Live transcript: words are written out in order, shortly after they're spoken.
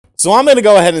So I'm going to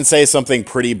go ahead and say something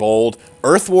pretty bold.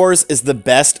 Earth Wars is the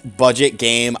best budget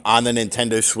game on the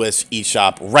Nintendo Switch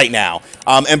eShop right now,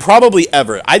 and probably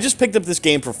ever. I just picked up this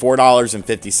game for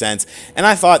 $4.50, and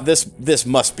I thought this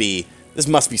must be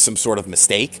some sort of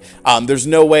mistake. There's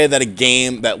no way that a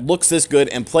game that looks this good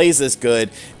and plays this good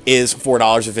is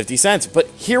 $4.50. But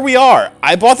here we are.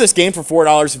 I bought this game for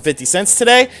 $4.50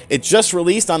 today. It just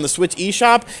released on the Switch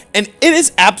eShop, and it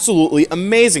is absolutely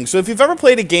amazing. So if you've ever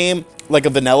played a game like a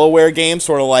Vanillaware game,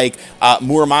 sort of like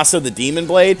Muramasa the Demon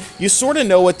Blade, you sort of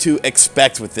know what to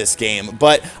expect with this game.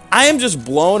 But I am just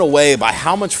blown away by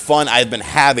how much fun I've been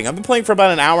having. I've been playing for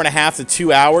about an hour and a half to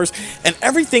 2 hours, and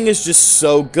everything is just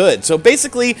so good. So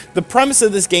basically, the premise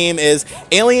of this game is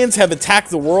aliens have attacked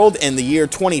the world in the year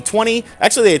 2020.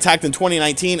 Actually, they attacked in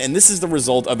 2019, and this is the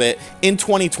result of it in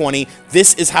 2020.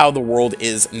 This is how the world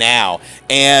is now.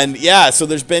 And yeah, so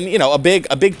there's been, you know, a big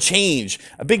change.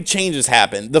 A big change has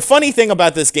happened. The funny thing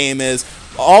about this game is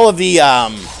all of the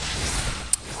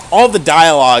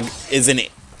dialogue is in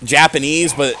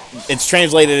Japanese, but it's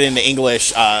translated into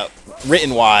English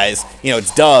written wise. You know,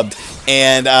 it's dubbed,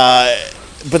 and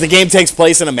but the game takes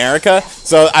place in America,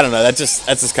 so I don't know, that's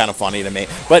just kind of funny to me.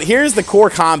 But here's the core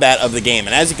combat of the game,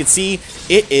 and as you can see,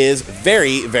 it is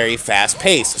very, very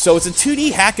fast-paced. So it's a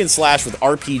 2D hack and slash with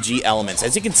RPG elements.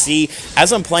 As you can see,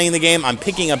 as I'm playing the game, I'm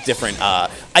picking up different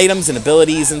items and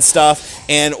abilities and stuff,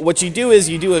 and what you do is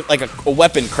you do like a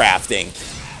weapon crafting.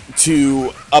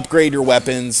 To upgrade your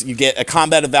weapons, you get a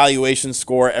combat evaluation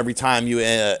score every time you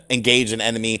engage an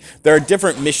enemy. There are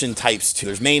different mission types too.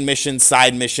 There's main missions,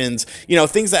 side missions, you know,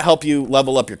 things that help you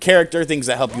level up your character, things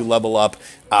that help you level up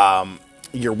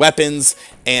your weapons,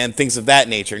 and things of that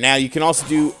nature. Now, you can also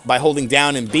do, by holding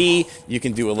down and B, you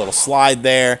can do a little slide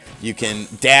there. You can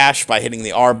dash by hitting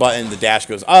the R button. The dash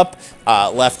goes up,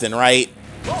 left and right,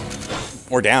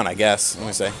 or down, I guess. Let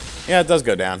me say. Yeah, it does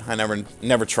go down. I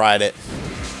never tried it.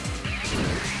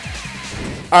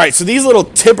 Alright, so these little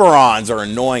Tiburons are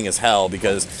annoying as hell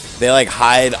because they like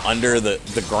hide under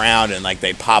the ground and like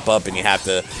they pop up and you have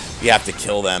to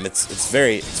kill them. It's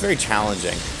very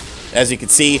challenging. As you can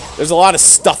see, there's a lot of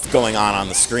stuff going on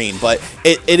the screen, but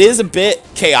it is a bit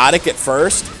chaotic at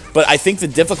first, but I think the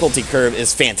difficulty curve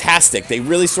is fantastic. They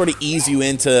really sort of ease you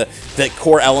into the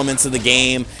core elements of the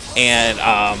game, and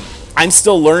I'm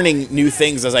still learning new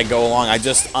things as I go along. I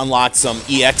just unlocked some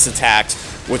EX attacks,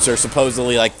 which are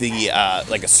supposedly like the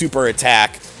like a super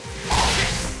attack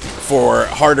for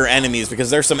harder enemies, because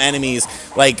there's some enemies,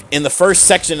 like in the first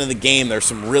section of the game, there's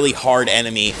some really hard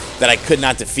enemy that I could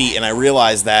not defeat, and I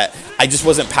realized that I just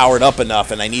wasn't powered up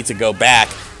enough, and I need to go back,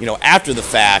 you know, after the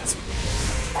fact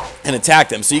and attack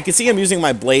them. So you can see I'm using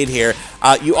my blade here.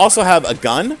 You also have a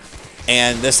gun,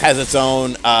 and this has its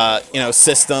own, you know,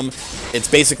 system. It's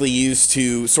basically used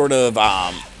to sort of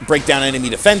break down enemy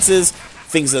defenses,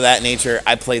 things of that nature.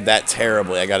 I played that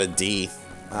terribly. I got a D.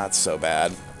 That's so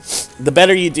bad. The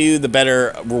better you do, the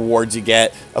better rewards you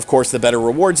get. Of course, the better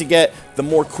rewards you get, the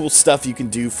more cool stuff you can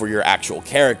do for your actual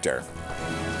character.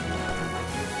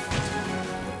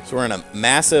 So we're in a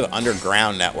massive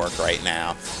underground network right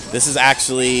now. This is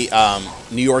actually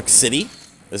New York City.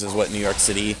 This is what New York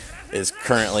City is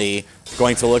currently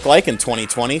going to look like in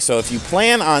 2020. So if you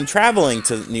plan on traveling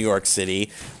to New York City,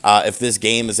 if this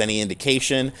game is any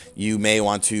indication, you may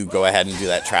want to go ahead and do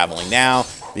that traveling now,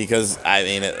 because I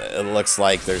mean it looks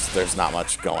like there's not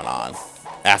much going on.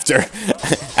 After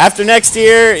next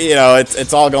year, you know,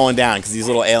 it's all going down because these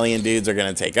little alien dudes are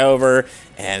going to take over,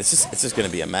 and it's just going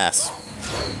to be a mess.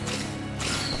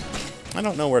 I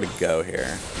don't know where to go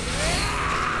here.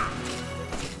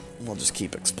 We'll just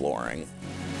keep exploring.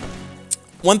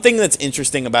 One thing that's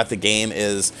interesting about the game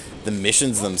is the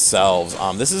missions themselves.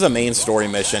 This is a main story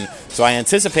mission, so I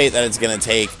anticipate that it's going to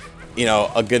take, you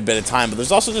know, a good bit of time. But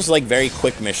there's also just like very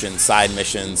quick missions, side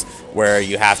missions, where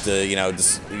you have to, you know,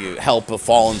 just help a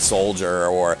fallen soldier,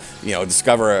 or, you know,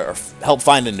 discover or help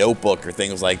find a notebook or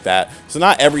things like that. So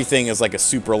not everything is like a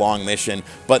super long mission,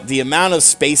 but the amount of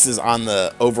spaces on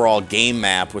the overall game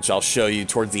map, which I'll show you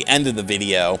towards the end of the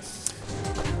video,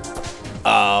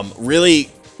 really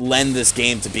lend this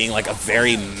game to being like a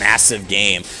very massive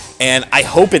game. And I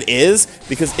hope it is,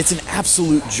 because it's an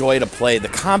absolute joy to play. The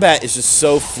combat is just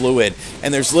so fluid,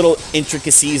 and there's little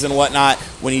intricacies and whatnot.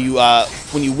 When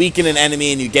you weaken an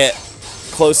enemy and you get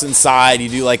close inside, you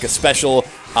do like a special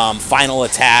final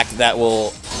attack that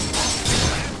will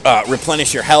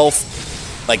replenish your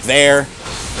health, like there.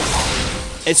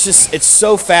 It's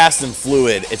so fast and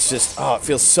fluid. It's just, oh, it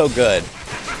feels so good.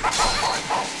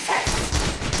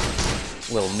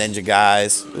 Little ninja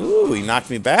guys. Ooh, he knocked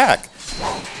me back.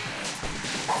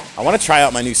 I want to try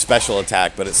out my new special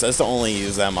attack, but it says to only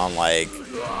use them on, like,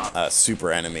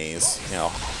 super enemies, you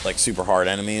know, like super hard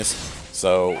enemies.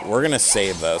 So we're gonna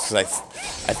save those because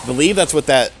I believe that's what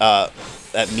that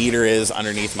that meter is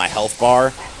underneath my health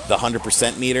bar, the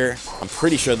 100% meter. I'm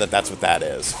pretty sure that that's what that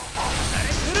is.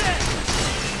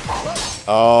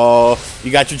 Oh,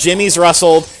 you got your jimmies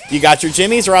rustled. You got your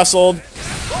jimmies rustled.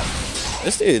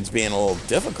 This dude's being a little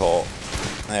difficult.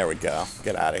 There we go.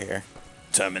 Get out of here.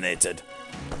 Terminated.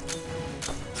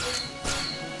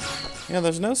 Yeah,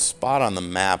 there's no spot on the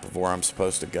map of where I'm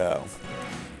supposed to go.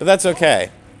 But that's okay,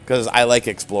 because I like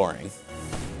exploring.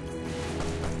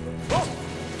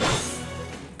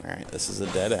 Alright, this is a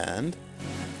dead end.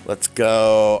 Let's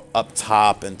go up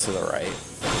top and to the right.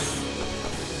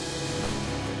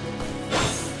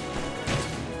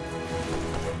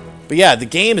 But yeah, the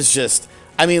game is just...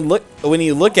 I mean, look, when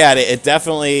you look at it, it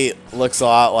definitely looks a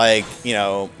lot like, you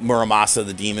know, Muramasa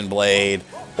the Demon Blade,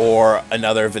 or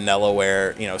another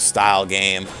Vanillaware, you know, style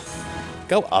game.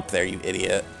 Go up there, you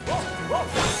idiot.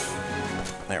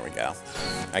 There we go.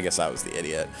 I guess I was the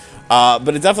idiot. But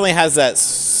it definitely has that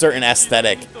certain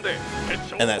aesthetic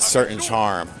and that certain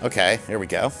charm. Okay, here we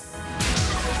go.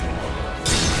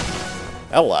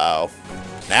 Hello.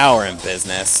 Now we're in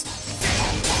business.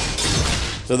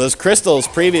 So those crystals,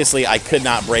 previously, I could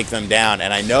not break them down.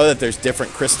 And I know that there's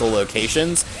different crystal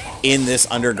locations in this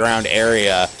underground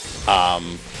area.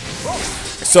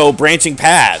 So branching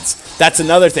paths. That's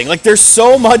another thing. Like, there's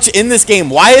so much in this game.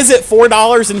 Why is it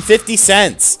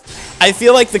 $4.50? I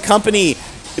feel like the company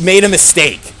made a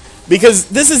mistake. Because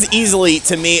this is easily,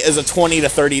 to me, is a $20 to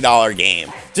 $30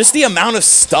 game. Just the amount of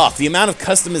stuff, the amount of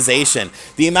customization,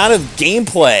 the amount of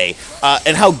gameplay,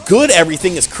 and how good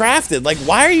everything is crafted. Like,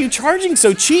 why are you charging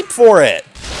so cheap for it?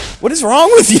 What is wrong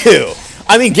with you?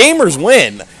 I mean, gamers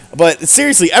win. But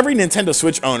seriously, every Nintendo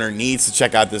Switch owner needs to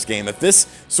check out this game. If this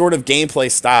sort of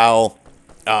gameplay style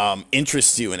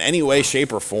interests you in any way,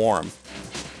 shape, or form,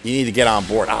 you need to get on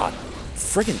board. Ah,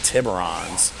 friggin'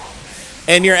 Tiburons.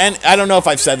 And I don't know if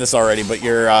I've said this already, but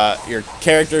your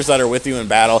characters that are with you in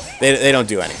battle, they don't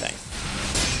do anything.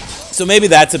 So maybe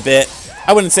that's a bit,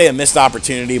 I wouldn't say a missed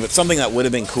opportunity, but something that would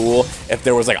have been cool if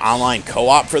there was like online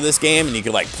co-op for this game and you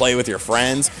could like play with your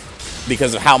friends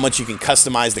because of how much you can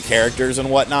customize the characters and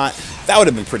whatnot. That would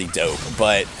have been pretty dope,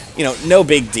 but you know, no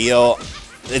big deal.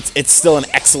 It's still an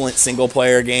excellent single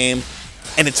player game,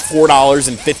 and it's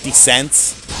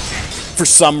 $4.50 for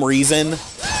some reason.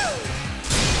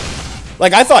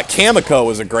 Like, I thought Kamiko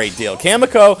was a great deal.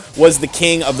 Kamiko was the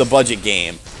king of the budget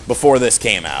game before this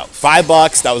came out.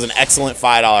 $5, that was an excellent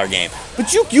 $5 game.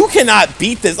 But you cannot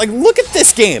beat this. Like, look at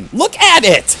this game. Look at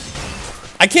it.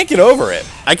 I can't get over it.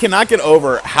 I cannot get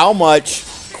over how much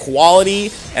quality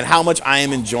and how much I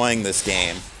am enjoying this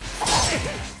game.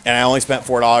 And I only spent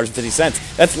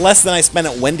 $4.50. That's less than I spent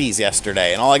at Wendy's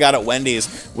yesterday. And all I got at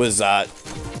Wendy's was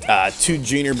 2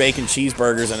 junior bacon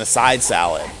cheeseburgers and a side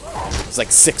salad. It's like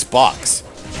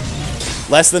 $6.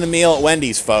 Less than a meal at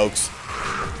Wendy's, folks.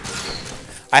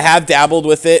 I have dabbled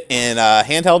with it in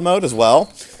handheld mode as well.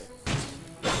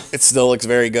 It still looks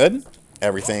very good.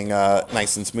 Everything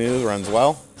nice and smooth, runs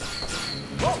well.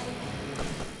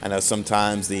 I know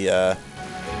sometimes the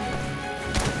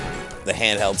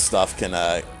handheld stuff can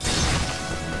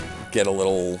get a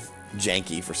little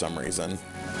janky for some reason.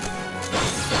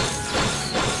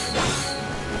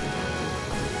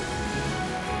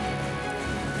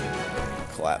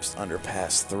 Collapsed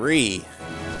Underpass 3.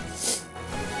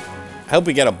 I hope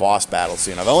we get a boss battle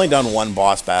soon. I've only done one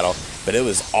boss battle, but it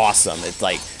was awesome. It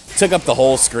like took up the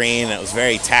whole screen, and it was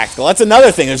very tactical. That's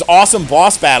another thing. There's awesome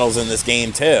boss battles in this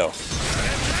game too.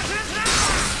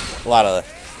 A lot of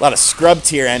scrub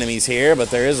tier enemies here,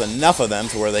 but there is enough of them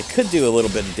to where they could do a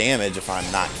little bit of damage if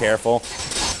I'm not careful.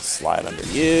 Slide under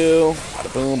you.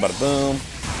 Bada boom, bada boom.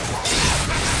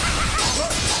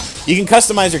 You can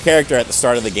customize your character at the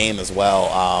start of the game as well.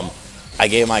 I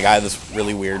gave my guy this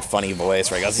really weird, funny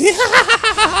voice where he goes,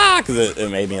 because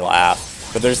it made me laugh.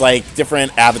 But there's like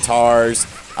different avatars,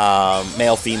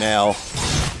 male, female.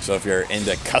 So if you're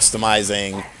into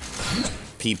customizing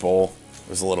people,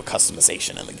 there's a little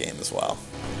customization in the game as well.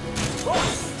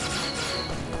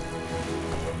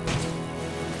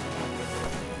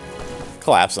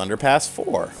 Collapse Underpass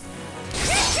 4.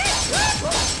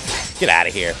 Get out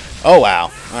of here. Oh, wow.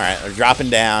 All right, they're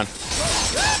dropping down.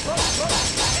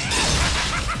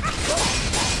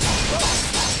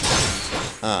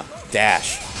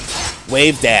 Dash.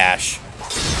 Wave dash.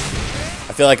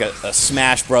 I feel like a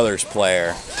Smash Brothers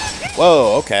player.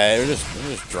 Whoa, okay. We're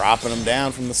just dropping them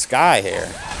down from the sky here.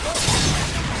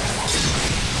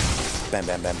 Bam,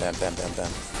 bam, bam, bam, bam, bam,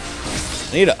 bam.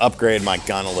 I need to upgrade my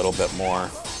gun a little bit more.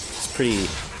 It's pretty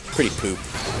poop.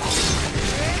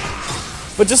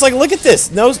 But just like, look at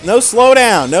this. No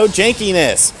slowdown, no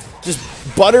jankiness. Just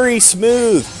buttery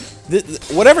smooth.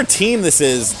 Whatever team this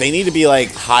is, they need to be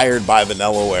like hired by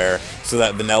Vanillaware so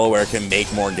that Vanillaware can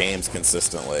make more games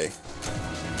consistently.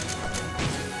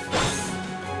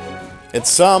 It's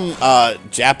some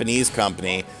Japanese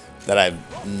company that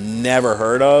I've never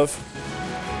heard of.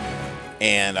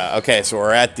 And, okay, so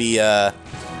we're at the,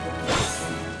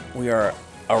 we are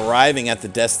arriving at the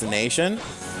destination.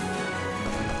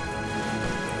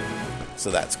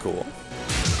 So that's cool.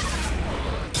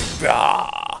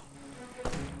 Ah!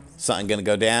 Something gonna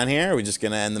go down here, or are we just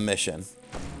gonna end the mission?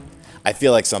 I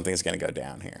feel like something's gonna go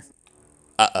down here.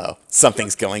 Uh-oh,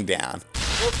 something's going down.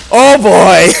 Oh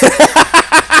boy!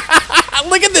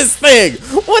 Look at this thing!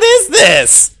 What is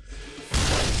this?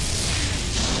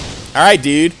 Alright,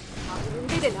 dude.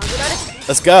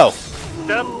 Let's go.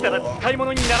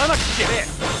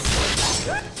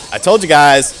 I told you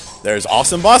guys, there's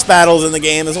awesome boss battles in the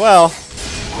game as well.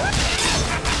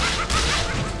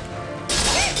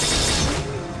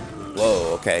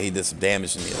 Whoa, okay, he did some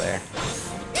damage to me there.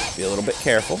 Be a little bit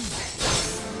careful.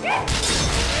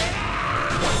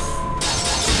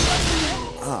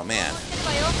 Oh, man.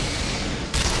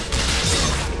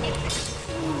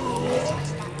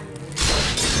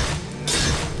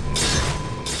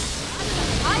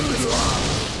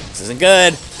 This isn't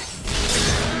good.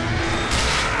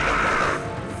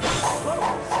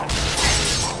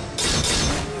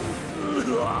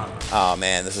 Oh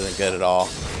man, this isn't good at all.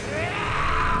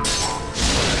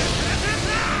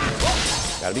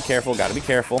 Gotta be careful, gotta be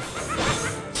careful.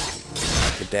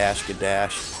 Good dash, good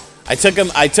dash. I took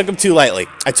him too lightly.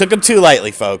 I took him too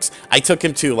lightly, folks. I took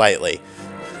him too lightly.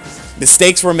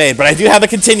 Mistakes were made, but I do have a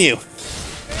continue.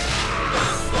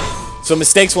 So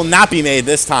mistakes will not be made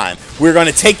this time. We're going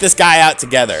to take this guy out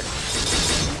together.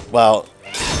 Well,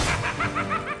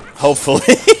 hopefully.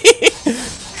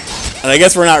 And I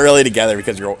guess we're not really together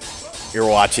because you're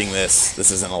watching this.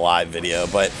 This isn't a live video,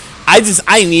 but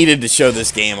I needed to show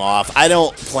this game off. I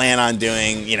don't plan on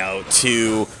doing, you know,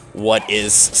 2 what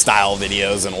is style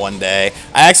videos in one day.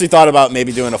 I actually thought about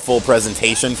maybe doing a full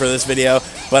presentation for this video,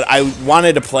 but I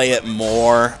wanted to play it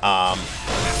more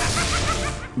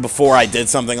before I did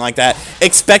something like that.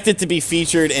 Expect it to be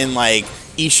featured in like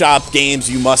eShop games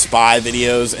you must buy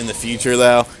videos in the future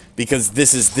though, because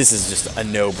this is just a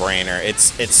no-brainer.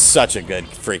 It's such a good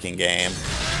freaking game.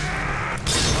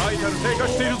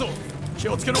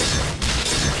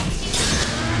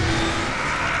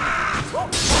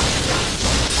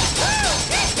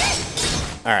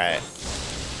 All right,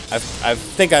 I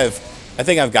think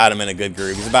I've got him in a good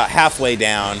groove. He's about halfway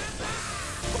down.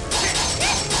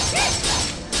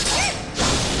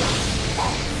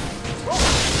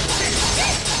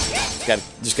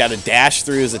 Just got to dash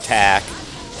through his attack.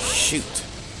 Shoot.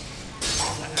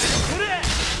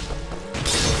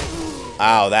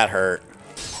 Ow, that hurt.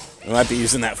 We might be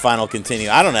using that final continue.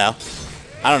 I don't know.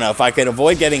 If I could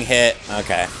avoid getting hit.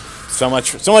 Okay. So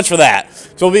much for that.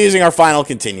 So we'll be using our final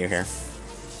continue here.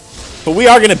 But we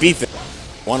are going to beat them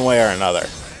one way or another.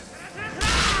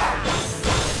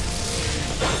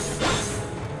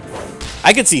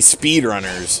 I could see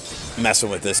speedrunners messing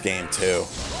with this game too.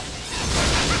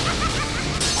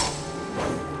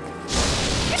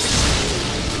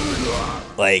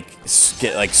 Like,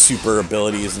 get like super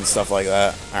abilities and stuff like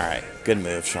that. Alright, good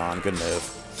move, Sean, good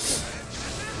move.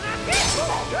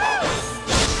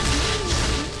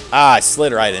 Ah, I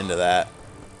slid right into that.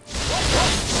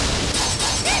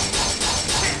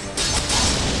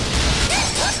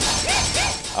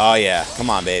 Oh yeah,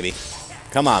 come on baby.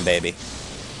 Come on baby.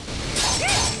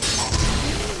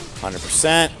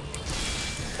 100%.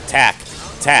 Attack,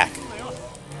 attack.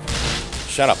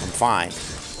 Shut up, I'm fine.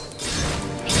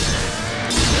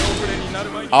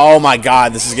 Oh my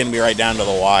god, this is going to be right down to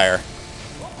the wire.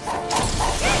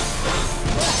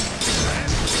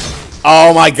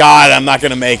 Oh my god, I'm not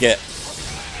going to make it.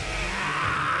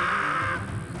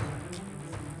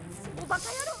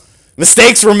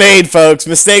 Mistakes were made, folks.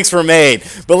 Mistakes were made.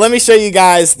 But let me show you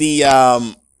guys the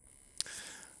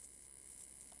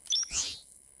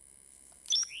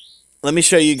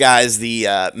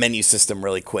menu system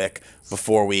really quick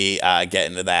before we get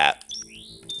into that.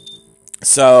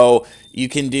 So you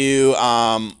can do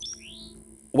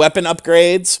weapon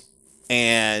upgrades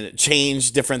and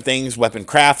change different things, weapon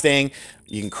crafting.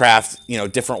 You can craft, you know,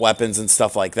 different weapons and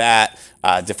stuff like that,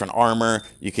 different armor.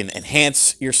 You can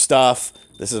enhance your stuff.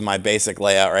 This is my basic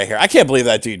layout right here. I can't believe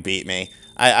that dude beat me.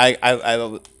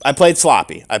 I played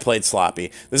sloppy. I played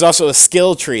sloppy. There's also a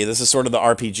skill tree. This is sort of the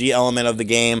RPG element of the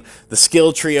game. The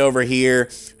skill tree over here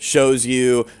shows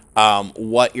you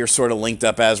what you're sort of linked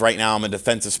up as. Right now I'm a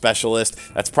defensive specialist.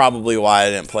 That's probably why I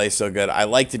didn't play so good. I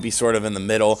like to be sort of in the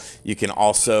middle. You can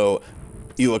also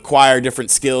acquire different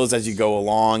skills as you go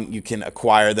along. You can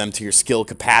acquire them to your skill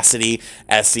capacity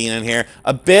as seen in here.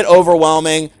 A bit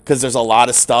overwhelming because there's a lot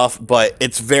of stuff, but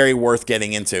it's very worth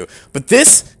getting into. But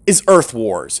this is Earth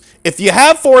Wars. If you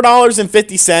have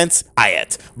 $4.50, buy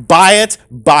it. Buy it,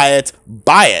 buy it,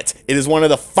 buy it. It is one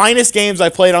of the finest games I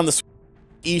played on the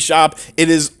eShop. It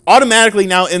is automatically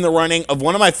now in the running of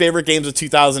one of my favorite games of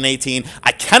 2018.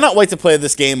 I cannot wait to play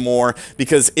this game more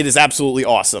because it is absolutely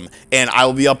awesome. And I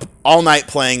will be up all night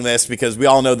playing this because we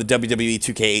all know the WWE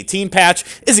 2K18 patch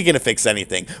isn't going to fix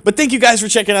anything. But thank you guys for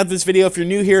checking out this video. If you're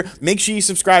new here, make sure you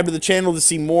subscribe to the channel to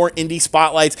see more indie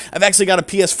spotlights. I've actually got a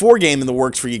PS4 game in the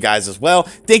works for you guys as well.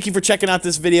 Thank you for checking out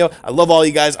this video. I love all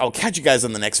you guys. I'll catch you guys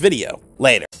on the next video.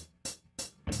 Later.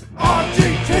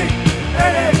 RGT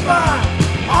 85.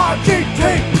 RGT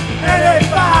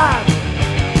 85.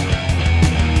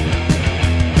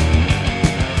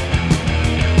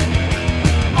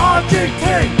 RGT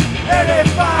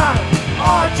 85.